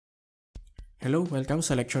Hello, welcome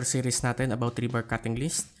sa lecture series natin about rebar cutting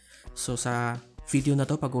list. So sa video na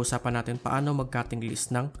to, pag-uusapan natin paano mag-cutting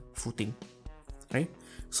list ng footing. Okay?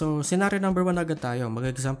 So scenario number 1 agad tayo,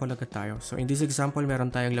 mag-example agad tayo. So in this example,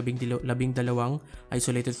 meron tayong 12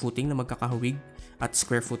 isolated footing na magkakahawig at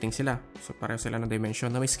square footing sila. So pareho sila ng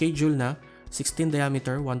dimension na may schedule na 16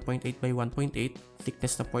 diameter, 1.8 by 1.8,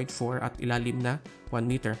 thickness na 0.4 at ilalim na 1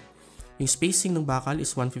 meter. Yung spacing ng bakal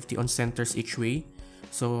is 150 on centers each way.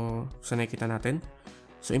 So nakikita natin.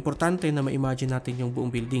 So importante na ma-imagine natin yung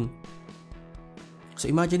buong building.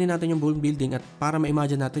 So imagine natin yung buong building at para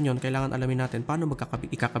ma-imagine natin yon, kailangan alamin natin paano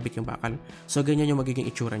ikakabit yung bakal. So ganyan yung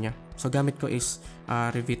magiging itsura niya. So gamit ko is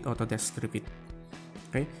Revit Autodesk Revit.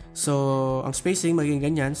 Okay? So ang spacing magiging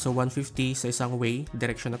ganyan. So 150 sa isang way,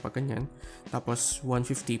 direction na pag ganyan. Tapos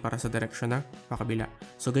 150 para sa direction na pakabila.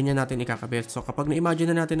 So ganyan natin ikakabit. So kapag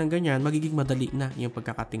na-imagine na natin ng ganyan, magiging madali na yung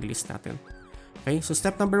pagka-cutting list natin. Okay, so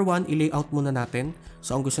step number 1, i-layout muna natin.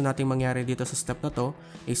 So ang gusto nating mangyari dito sa step na to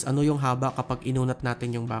is ano yung haba kapag inunat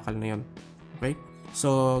natin yung bakal na yun. Okay,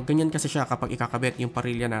 so ganyan kasi siya kapag ikakabit yung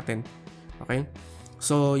parilya natin. Okay,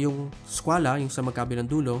 so yung skwala, yung sa magkabilang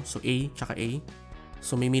dulo, so A tsaka A.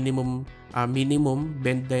 So may minimum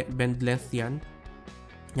bend length yan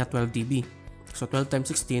na 12 dB. So 12 times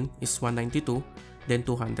 16 is 192, then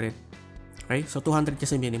 200. Okay, so 200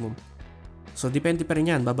 kasi minimum. So, depende pa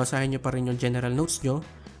rin yan. Babasahin nyo pa rin yung general notes nyo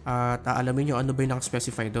at aalamin nyo ano ba yung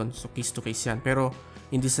nakaspecify doon. So, case to case yan. Pero,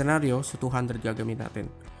 in this scenario, so 200 gagamit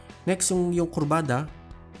natin. Next, yung kurbada.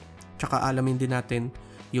 Tsaka alamin din natin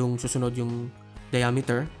yung susunod yung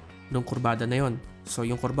diameter ng kurbada na yon. So,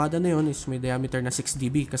 yung kurbada na yon is may diameter na 6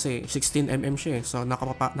 dB kasi 16 mm siya. So,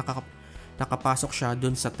 nakapasok siya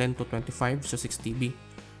dun sa 10 to 25. So, 6 dB.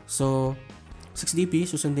 So, 6 dB,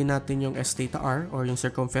 susundin natin yung S theta R or yung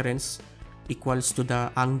circumference equals to the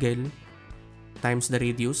angle times the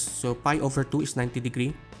radius. So pi over 2 is 90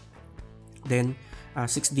 degree. Then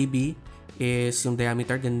 6 dB is yung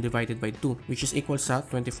diameter, then divided by 2, which is equals sa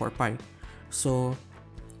 24 pi. So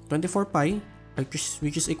 24 pi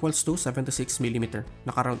which is equals to 76 mm.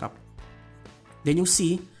 Naka-round up. Then yung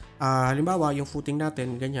C, halimbawa yung footing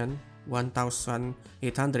natin ganyan 1,800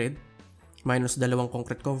 minus dalawang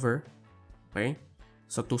concrete cover. Okay?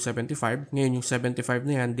 So, 275. Ngayon, yung 75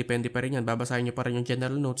 na yan, depende pa rin yan. Babasahin nyo pa rin yung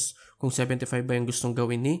general notes kung 75 ba yung gustong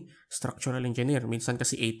gawin ni structural engineer. Minsan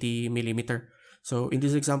kasi 80 mm. So, in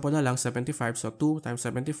this example na lang, 75. So, 2 times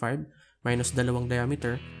 75 minus dalawang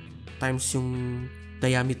diameter times yung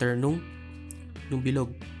diameter nung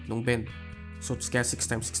bilog, nung bend. So, it's kaya 6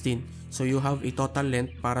 times 16. So, you have a total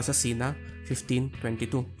length para sa C na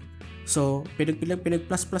 1522. So,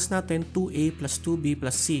 pinag-plus natin, 2A plus 2B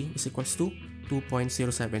plus C is equals to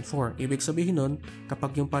 2.074. Ibig sabihin nun,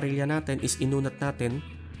 kapag yung parilya natin is inunat natin,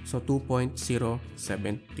 so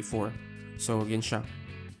 2.074. So, yan siya.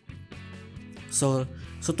 So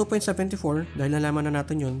 2.74, dahil nalaman na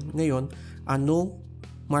natin yun, ngayon, ano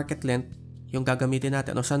market length yung gagamitin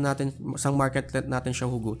natin o saan market length natin siya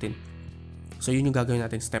hugutin. So, yun yung gagawin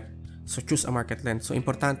natin step. So, choose a market length. So,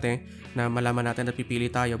 importante na malaman natin na pipili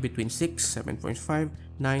tayo between 6, 7.5, 9,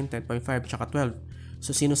 10.5, tsaka 12.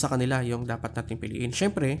 So, sino sa kanila yung dapat natin piliin?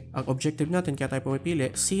 Siyempre, ang objective natin kaya tayo pumipili,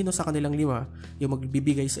 sino sa kanilang 5 yung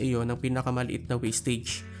magbibigay sa iyo ng pinakamaliit na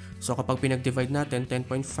wastage. So, kapag pinag-divide natin,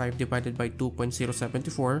 10.5 divided by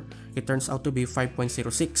 2.074, it turns out to be 5.06.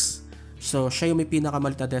 So, siya yung may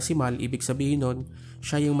pinakamaliit na decimal, ibig sabihin nun,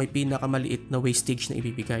 siya yung may pinakamaliit na wastage na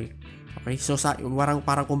ibibigay. Okay? So,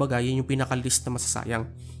 parang kumbaga, yun yung pinakalist na masasayang.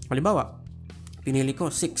 Halimbawa, pinili ko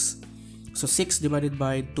 6. So, 6 divided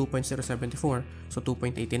by 2.074. So,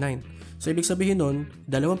 2.89. So, ibig sabihin nun,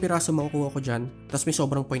 2 piraso makukuha ko dyan, tapos may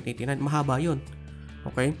sobrang 0.89. Mahaba yun.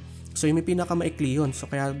 Okay? So, yung may pinakamaikli yun. So,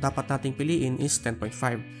 kaya dapat nating piliin is 10.5.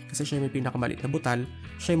 Kasi siya yung may pinakamalit na butal,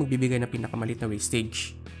 siya yung magbibigay ng pinakamalit na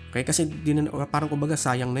wastage. Okay? Kasi parang kumbaga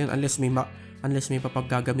sayang na yun unless may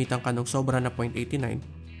papaggagamitan ka ng sobra na 0.89.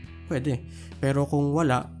 Pwede. Pero kung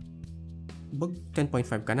wala,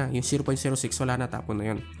 10.5 ka na. Yung 0.06 wala na, tapon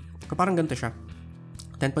na yun. Parang ganito siya.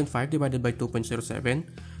 10.5 divided by 2.07,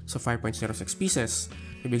 so 5.06 pieces.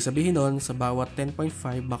 Ibig sabihin nun, sa bawat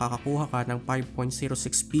 10.5, makakakuha ka ng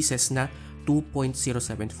 5.06 pieces na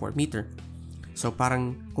 2.074 meter. So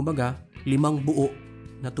parang, kumbaga, 5 buo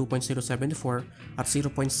na 2.074 at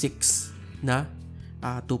 0.6 na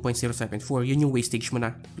 2.074. Yun yung wastage mo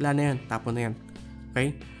na. Wala na yan, tapon na yan.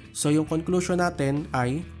 Okay? So yung conclusion natin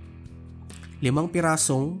ay 5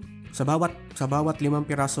 pirasong Sa bawat 5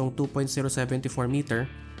 pirasong 2.074 meter,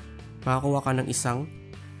 makakuha ka ng isang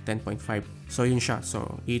 10.5. So, yun siya.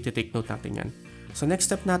 So, i-take note natin yan. So, next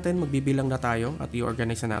step natin, magbibilang na tayo at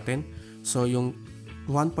i-organize na natin. So, yung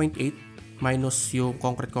 1.8 minus yung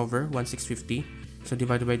concrete cover, 1650. So,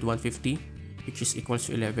 divided by 150, which is equals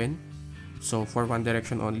to 11. So, for one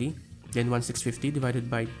direction only. Then, 1650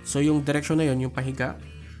 divided by, so yung direction na yun, yung pahiga.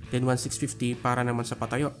 Then, 1650 para naman sa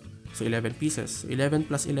patayo. So, 11 pieces. So,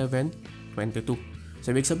 11 plus 11, 22. So,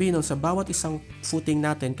 ibig sabihin nun, sa bawat isang footing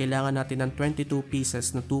natin, kailangan natin ng 22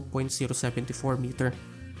 pieces na 2.074 meter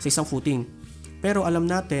sa isang footing. Pero alam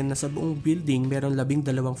natin na sa buong building, meron 12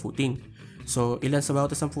 footing. So, ilan sa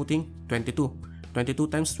bawat isang footing? 22. 22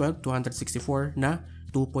 times 12, 264 na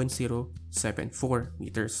 2.074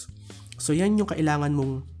 meters. So, yan yung kailangan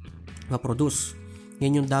mong ma-produce.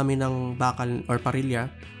 Yan yung dami ng bakal or parilya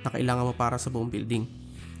na kailangan mo para sa buong building.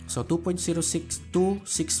 So,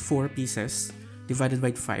 2.06264 pieces divided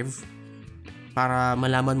by 5 para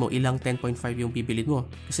malaman mo ilang 10.5 yung bibilin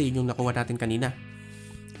mo. Kasi yun yung nakuha natin kanina.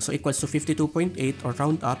 So, equals to 52.8 or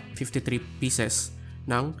round up, 53 pieces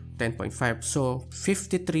ng 10.5. So,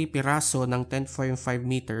 53 piraso ng 10.5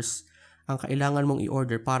 meters ang kailangan mong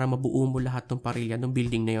i-order para mabuo mo lahat ng parilya ng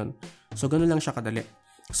building na yon. So, ganun lang siya kadali.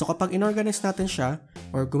 So, kapag inorganize natin siya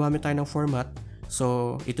or gumamit tayo ng format,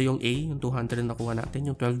 so, ito yung A, yung 200 na nakuha natin,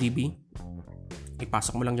 yung 12 dB.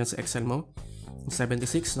 Ipasok mo lang dyan sa Excel mo. Yung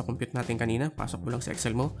 76 na compute natin kanina, pasok mo lang sa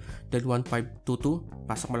Excel mo. Then, 1522,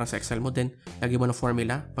 pasok mo lang sa Excel mo. Then, lagyan mo ng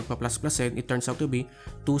formula. Pagpa-plus-plusin, it turns out to be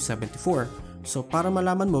 274. So, para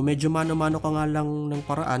malaman mo, medyo mano-mano ka nga lang ng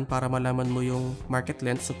paraan para malaman mo yung market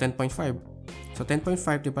length. So, 10.5. So,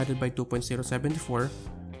 10.5 divided by 2.074,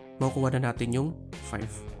 makukuha na natin yung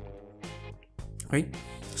 5. Okay?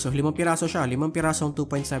 So, 5 piraso siya. 5 piraso ang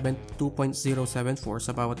 2.074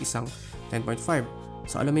 sa bawat isang 10.5.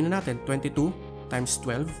 So, alamin na natin, 22 times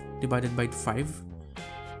 12 divided by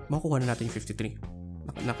 5, makukuha na natin yung 53.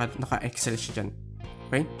 Naka-excel siya dyan.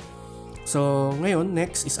 Okay? So, ngayon,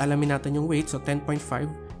 next is alamin natin yung weight. So,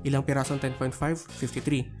 10.5. Ilang piraso ang 10.5?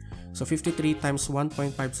 53. So, 53 times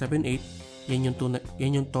 1.578, yan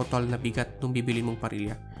yung total na bigat ng bibili mong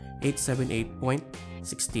parilya.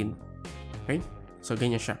 878.16. Okay? So,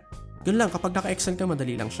 ganyan siya. Ganun lang, kapag naka-excel ka,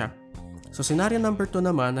 madali lang siya. So, scenario number 2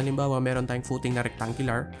 naman, halimbawa, meron tayong footing na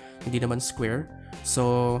rectangular, hindi naman square.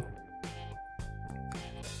 So,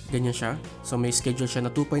 ganyan siya. So, may schedule siya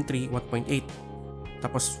na 2.3, 1.8.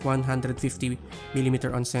 Tapos,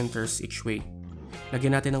 150mm on centers each way.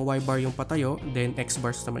 Lagyan natin ng Y-bar yung patayo, then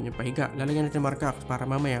X-bars naman yung pahiga. Lalagyan natin markup para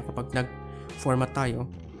mamaya kapag nag-format tayo,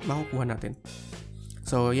 makukuha natin.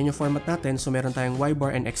 So, yun yung format natin. So, meron tayong Y-bar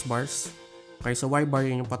and X-bars. Okay, so Y-bar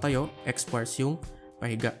yun yung patayo, X-bars yung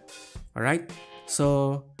pahiga. Alright?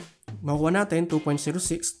 So, makukuha natin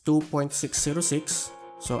 2.606.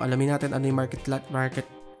 So, alamin natin ano yung market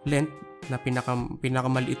length na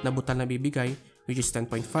pinakamaliit na butal na bibigay, which is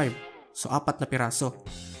 10.5. So, 4 na piraso.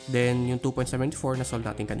 Then, yung 2.74 na solve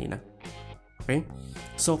natin kanina. Okay?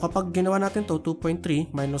 So, kapag ginawa natin to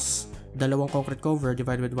 2.3 minus dalawang concrete cover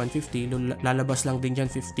divided by 150, lalabas lang din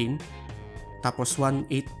dyan 15. Tapos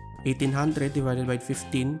 1800 divided by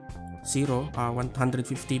 15,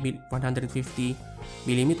 150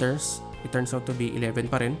 millimeters. It turns out to be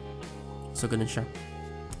 11 pa rin. So, ganun siya.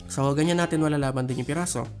 So, ganyan natin malalaman din yung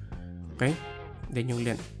piraso. Okay? Then, yung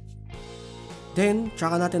length. Then,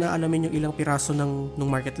 tsaka natin naalamin yung ilang piraso ng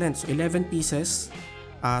market length. So, 11 pieces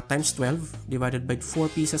times 12 divided by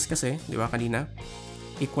 4 pieces kasi, di ba kanina?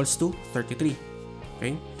 Equals to 33.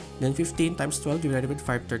 Okay? Then 15 times 12 divided by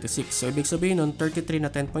 5, 36. So, ibig sabihin nun, 33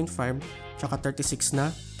 na 10.5 tsaka 36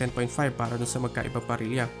 na 10.5 para dun sa magkaibang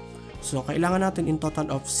parilya. So, kailangan natin in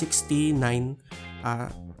total of 69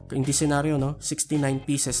 in this scenario, no? 69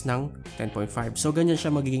 pieces ng 10.5. So, ganyan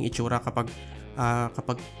siya magiging itsura kapag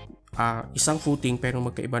isang footing pero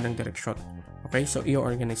magkaiba ng direction. Okay? So,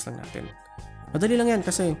 i-organize lang natin. Madali lang yan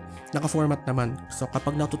kasi naka-format naman. So,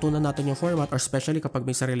 kapag natutunan natin yung format or especially kapag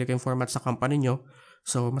may sarili kayong format sa company nyo,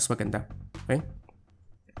 so, mas maganda. Okay?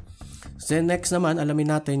 So, next naman, alamin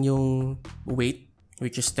natin yung weight,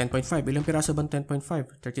 which is 10.5. Ilang piraso ba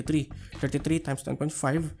 10.5? 33. 33 times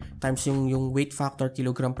 10.5 times yung weight factor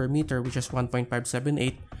kilogram per meter, which is 1.578,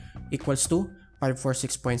 equals to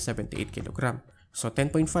 546.78 kilogram. So,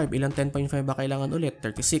 10.5. Ilang 10.5 ba kailangan ulit?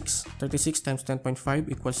 36. 36 times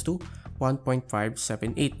 10.5 equals to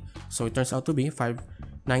 1.578. So, it turns out to be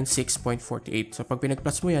 596.48. So, pag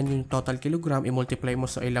pinag-plus mo yan, yung total kilogram, i-multiply mo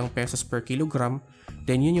sa ilang pesos per kilogram,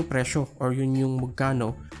 then yun yung presyo or yun yung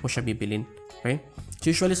magkano mo siya bibilin. Okay?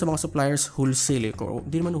 So, usually sa mga suppliers, wholesale.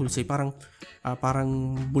 Hindi naman wholesale, parang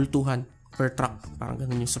bultuhan per truck. Parang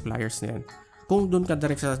ganun yung suppliers na yan. Kung doon ka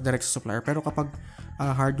direct sa supplier. Pero kapag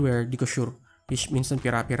hardware, di ko sure. Minsan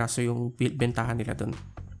pira-piraso yung bentahan nila doon.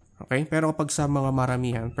 Okay? Pero kapag sa mga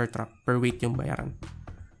maramihan per truck, per weight yung bayaran.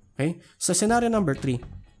 Okay? Sa scenario number 3,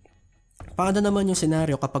 Paano naman yung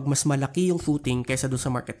scenario kapag mas malaki yung footing kaysa doon sa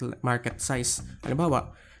market size?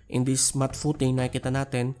 Halimbawa, in this mat footing, nakikita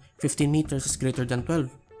natin 15 meters is greater than 12.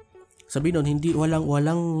 Sabi nun,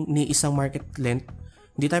 walang ni isang market length,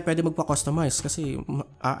 hindi tayo pwede magpa-customize kasi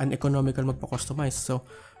uneconomical magpa-customize. So,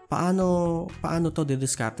 paano to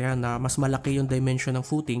didiskarte na mas malaki yung dimension ng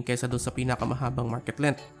footing kaysa doon sa pinakamahabang market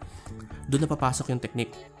length? Doon na papasok yung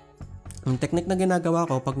technique. Yung technique na ginagawa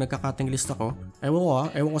ko pag nagka-cutting list ako,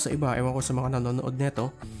 ewan ko sa iba, ewan ko sa mga nanonood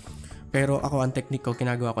neto, pero ako ang technique ko,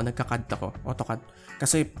 ginagawa ko, nagka-CAD ako, AutoCAD.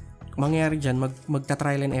 Kasi mangyayari dyan,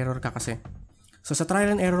 magta-trial and error ka kasi. So sa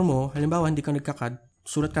trial and error mo, halimbawa hindi ka nagka-CAD,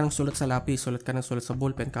 sulat ka ng sulat sa lapis, sulat ka ng sulat sa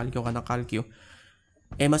ballpen, calcio ka ng calcio,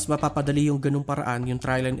 mas mapapadali yung ganung paraan, yung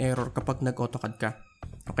trial and error kapag nag-AutoCAD ka.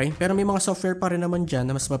 Okay? Pero may mga software pa rin naman dyan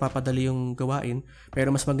na mas mapapadali yung gawain, pero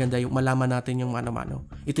mas maganda yung malaman natin yung mano-mano.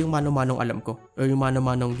 Ito yung mano-manong alam ko, o yung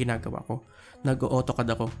mano-manong ginagawa ko. Nag-AutoCAD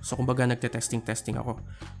ako, so kumbaga nagte-testing ako.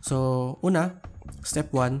 So, una, step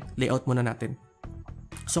 1, layout muna natin.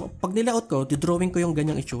 So, pag nilayout ko, didrawing ko yung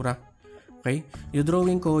ganyang itsura. Okay?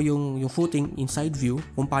 I-drawing ko yung footing inside view,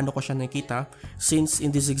 kung paano ko siya nakikita. Since in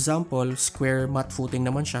this example, square mat footing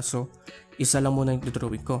naman siya, so isa lang muna yung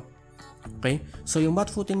i-drawing ko. Okay? So yung mat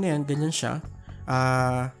footing na yan, ganyan siya.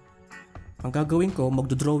 Ang gagawin ko,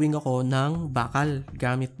 magdo-drawing ako ng bakal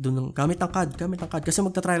gamit ang CAD. Kasi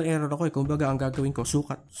magta-trial error ako Kumbaga, ang gagawin ko,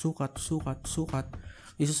 sukat.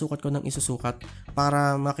 Isusukat ko ng isusukat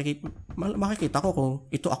para makikita ko kung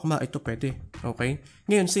ito akma, ito pwede. Okay?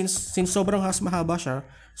 Ngayon, since sobrang mahaba siya,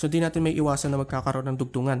 so di natin may iwasan na magkakaroon ng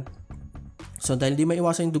dugtungan. So dahil di may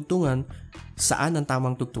iwasan yung dugtungan, saan ang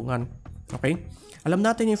tamang dugtungan? Okay? Alam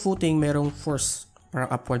natin yung footing merong force,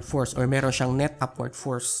 parang upward force, or meron siyang net upward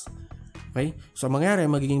force. Okay? So mangyari,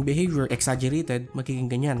 magiging behavior exaggerated, magiging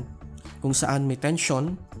ganyan. Kung saan may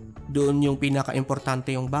tension, doon yung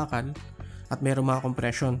pinaka-importante yung bakal, at mayroong mga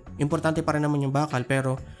compression. Importante pa rin naman yung bakal,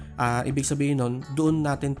 pero ibig sabihin nun, doon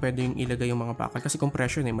natin pwedeng ilagay yung mga bakal kasi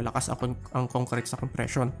compression malakas ang concrete sa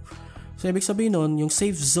compression. So ibig sabihin nun, yung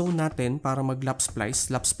safe zone natin para mag-lap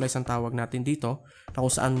splice ang tawag natin dito, na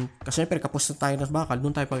kung saan, kasi syempre kapos na tayo ng bakal,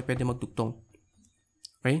 doon tayo pwede magdugtong.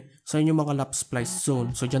 Okay? So yun yung mga lap splice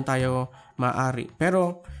zone. So dyan tayo maaari.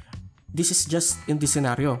 Pero this is just in this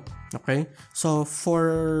scenario. Okay? So,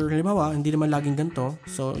 halimbawa, hindi naman laging ganito.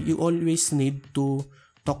 So, you always need to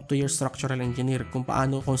talk to your structural engineer kung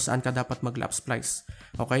saan ka dapat mag-lap splice.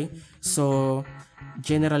 Okay? So,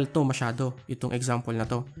 general to masyado, itong example na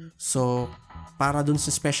to. So, para dun sa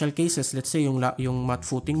special cases, let's say, yung mat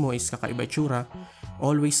footing mo is kakaiba itsura,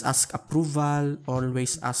 always ask approval,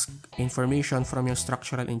 always ask information from your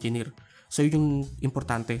structural engineer. So, yung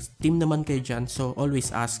importante. Team naman kayo dyan, so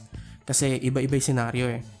always ask. Kasi iba-iba yung scenario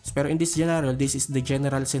Pero in this scenario, this is the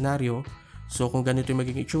general scenario. So kung ganito yung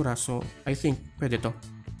magiging itsura, so I think pwede to.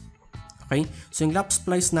 Okay? So yung lap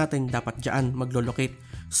splice natin dapat dyan maglo-locate.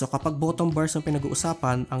 So kapag bottom bars ang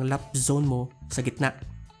pinag-uusapan, ang lap zone mo sa gitna.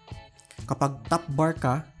 Kapag top bar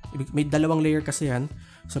ka, may dalawang layer kasi yan.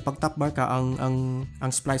 So pag top bar ka, ang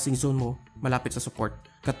splicing zone mo malapit sa support.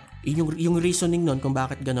 Yung reasoning nun kung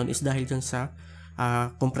bakit ganon is dahil dyan sa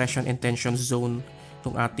compression and tension zone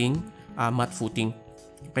itong ating mat footing.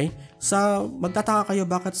 Okay? Magtataka kayo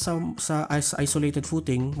bakit sa isolated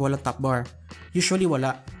footing walang top bar. Usually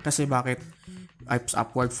wala. Kasi bakit?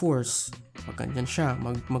 Upward force. Pag ganyan siya,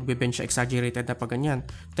 magbe-bend siya exaggerated na pag ganyan.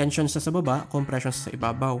 Tension sa baba, compression sa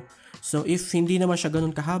ibabaw. So if hindi naman siya ganun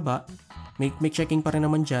kahaba, may checking pa rin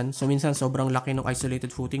naman dyan. So minsan sobrang laki ng isolated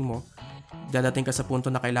footing mo. Dadating ka sa punto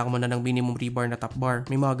na kailangan mo na ng minimum rebar na top bar.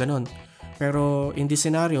 May mga ganun. Pero in this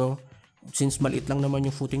scenario, since maliit lang naman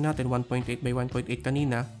yung footing natin, 1.8 by 1.8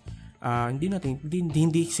 kanina,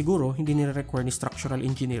 hindi siguro nire-require ni structural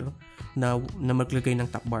engineer na maglagay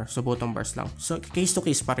ng top bar. So bottom bars lang. So case to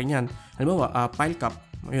case pa rin yan. Halimbawa, pile cap,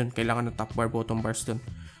 ayun, kailangan ng top bar, bottom bars dun.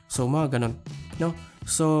 So mga ganun. No?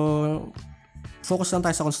 So focus lang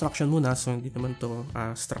tayo sa construction muna. So hindi naman to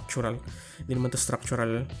structural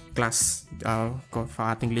class sa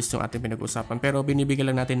ating list yung ating pinag-usapan. Pero binibigyan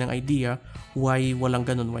lang natin ng idea why walang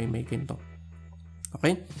ganun, why may ganito.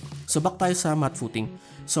 Okay? So back tayo sa mat footing.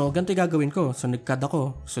 So ganito yung gagawin ko. So nag-CAD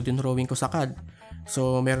ako. So dinrawing ko sa CAD.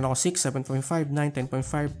 So meron ako 6, 7.5, 9,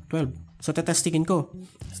 10.5, 12. So tetestingin ko.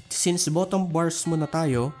 Since bottom bars muna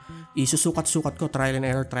tayo, isusukat-sukat ko, trial and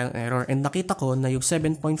error. And nakita ko na yung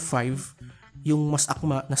 7.5 yung mas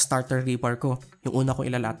akma na starter rebar ko. Yung una ko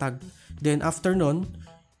ilalatag. Then after nun,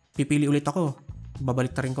 pipili ulit ako.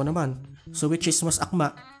 Babalik ta rin ko naman. So which is mas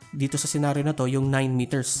akma dito sa scenario na to, yung 9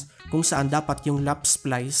 meters. Kung saan dapat yung lap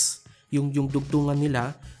splice, yung dugtungan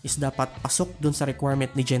nila is dapat pasok dun sa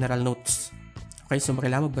requirement ni General Notes. Okay, so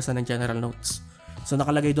kailangan magbasa ng general notes. So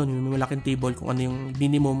nakalagay doon yung malaking table kung ano yung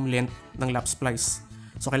minimum length ng lap splice.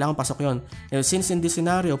 So kailangan pasok yon. Since in this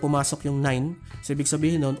scenario, pumasok yung 9, so ibig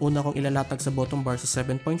sabihin nun, una kong ilalatag sa bottom bar sa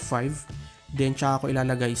 7.5, then tsaka ko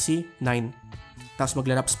ilalagay si 9. Tapos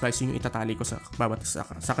magla-lap splice yun yung itatali ko sa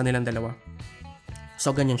kanilang dalawa.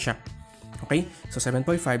 So ganyan siya. Okay? So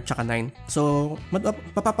 7.5 tsaka 9. So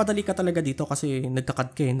papapadali ka talaga dito kasi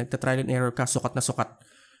nagkakad ka nagta-trial and error ka, sukat na sukat.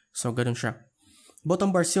 So ganun siya.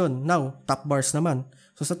 Bottom bars yun. Now, top bars naman.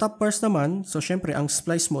 So sa top bars naman, so syempre ang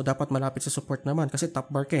splice mo dapat malapit sa support naman kasi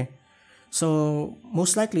top bar ka. So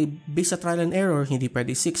most likely, based sa trial and error, hindi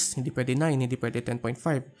pwede 6, hindi pwede 9, hindi pwede 10.5.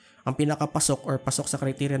 Ang pinakapasok or pasok sa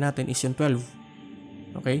criteria natin is yung 12.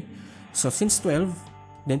 Okay? So since 12,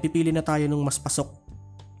 then pipili na tayo nung mas pasok,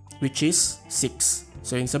 which is 6.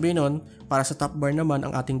 So yung sabihin nun, para sa top bar naman,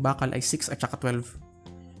 ang ating bakal ay 6 at saka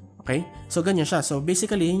 12. Okay? So ganyan siya. So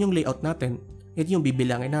basically, yun yung layout natin. Ito yung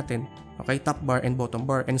bibilangin natin. Okay? Top bar and bottom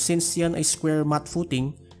bar. And since yan ay square mat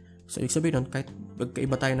footing, so ibig sabihin nun, kahit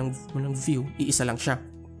magkaiba tayo ng view, iisa lang siya.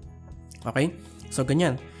 Okay? So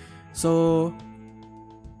ganyan. So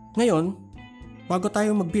ngayon, bago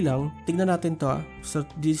tayo magbilang, tignan natin to. So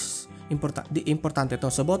this importante to.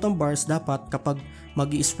 So bottom bars, dapat kapag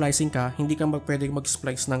mag-i-splicing ka, hindi ka pwede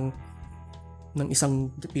mag-splice ng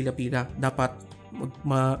isang pila-pila. Dapat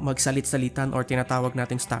magsalit-salitan or tinatawag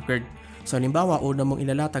nating staggered. So halimbawa, una mong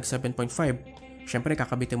ilalatag 7.5, syempre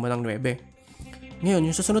kakabitin mo ng 9. Ngayon,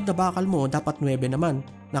 yung susunod na bakal mo, dapat 9 naman,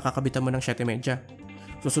 nakakabitan mo ng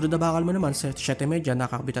 7.5. Susunod na bakal mo naman, 7.5,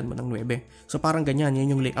 nakakabitan mo ng 9. So parang ganyan,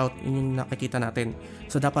 yun yung layout, yun yung nakikita natin.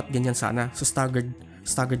 So dapat ganyan sana. So staggered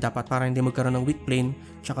dapat para hindi magkaroon ng weak plane.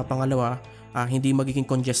 Tsaka pangalawa, hindi magiging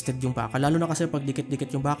congested yung bakal. Lalo na kasi pag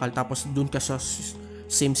dikit-dikit yung bakal, tapos dun ka sa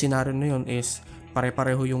same scenario na yun is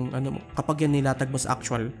pare-pareho yung kapag yan nilatag mo sa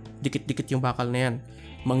actual, dikit-dikit yung bakal na yan.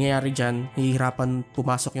 Mangyayari dyan, hihirapan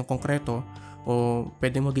pumasok yung konkreto o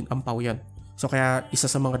pwede maging ampaw yan. So kaya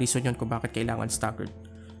isa sa mga reason yun kung bakit kailangan staggered.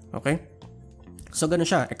 Okay? So ganun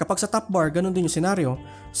siya. Kapag sa top bar, ganun din yung scenario.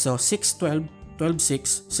 So 6-12,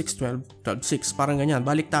 12-6, 6-12, 12-6. Parang ganyan.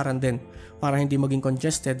 Baliktaran din para hindi maging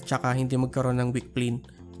congested tsaka hindi magkaroon ng weak plane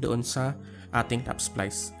doon sa ating top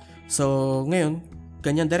splice. So ngayon,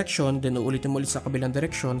 ganyan direction, then uulitin mo ulit sa kabilang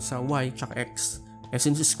direction sa Y tsaka X. And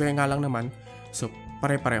since square nga lang naman, so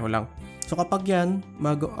pare-pareho lang. So kapag yan,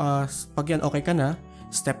 pag yan okay ka na,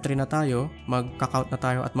 step 3 na tayo, magka-count na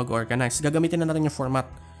tayo at mag-organize. Gagamitin na natin yung format.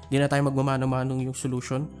 Hindi na tayo magmamano-manong yung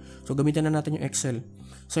solution. So gamitin na natin yung Excel.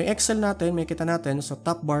 So yung Excel natin, may kita natin sa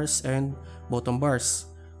top bars and bottom bars.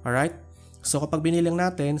 Alright? So kapag binilang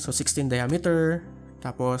natin, so 16 diameter,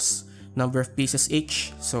 tapos number of pieces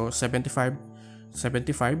each, so 75,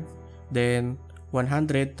 then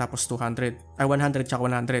 100, tapos 200. 100 tsaka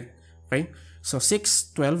 100. Okay? So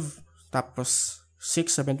 6, 12, tapos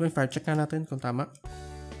 6, 7.5. Check na natin kung tama.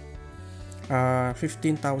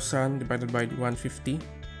 15,000 divided by 150.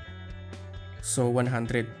 So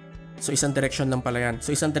 100. So isang direction lang pala yan.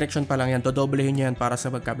 So isang direction pa lang yan. Dodoblehin nyo yan para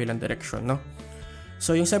sa magkabilang direction, no?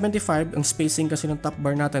 So yung 75, ang spacing kasi ng top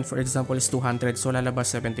bar natin, for example, is 200. So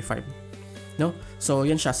lalabas 75. No? So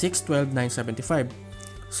yan siya, 6, 12, 9, 75.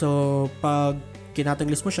 So pag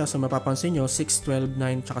kinatanglis mo siya, so mapapansin nyo, 6, 12,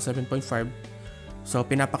 9, tsaka 7.5. So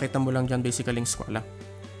pinapakita mo lang dyan basically yung skwala.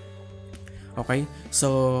 Okay?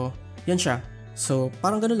 So yan siya. So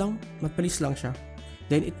parang gano'n lang, magpalis lang siya.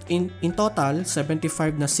 Then in total,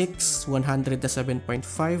 75 na 6, 100 na 7.5,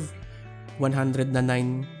 100 na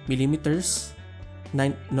 9 millimeters,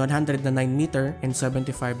 100 na 9 meter, and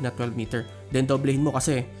 75 na 12 meter. Then doblehin mo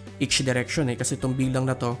kasi each direction kasi itong bilang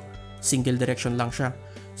na to, single direction lang siya.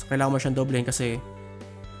 So kailangan mo siyang doblehin kasi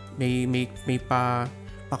may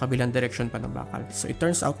pakabilang direction pa ng bakal. So it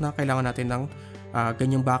turns out na kailangan natin ng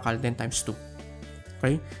ganyang bakal, then times 2.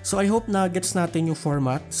 Okay? So I hope na gets natin yung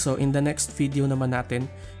format. So in the next video naman natin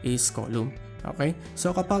is column. Okay?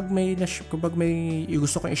 So kapag may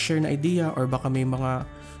gusto kong i-share na idea or baka may mga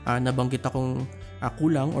nabanggit akong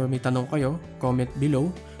kulang or may tanong kayo, comment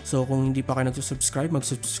below. So kung hindi pa kayo nagsusubscribe,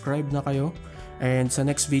 mag-subscribe na kayo. And sa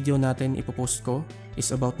next video natin ipopost ko is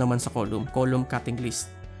about naman sa column cutting list.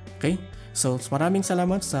 Okay? So maraming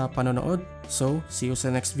salamat sa panonood. So see you sa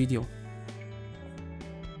next video.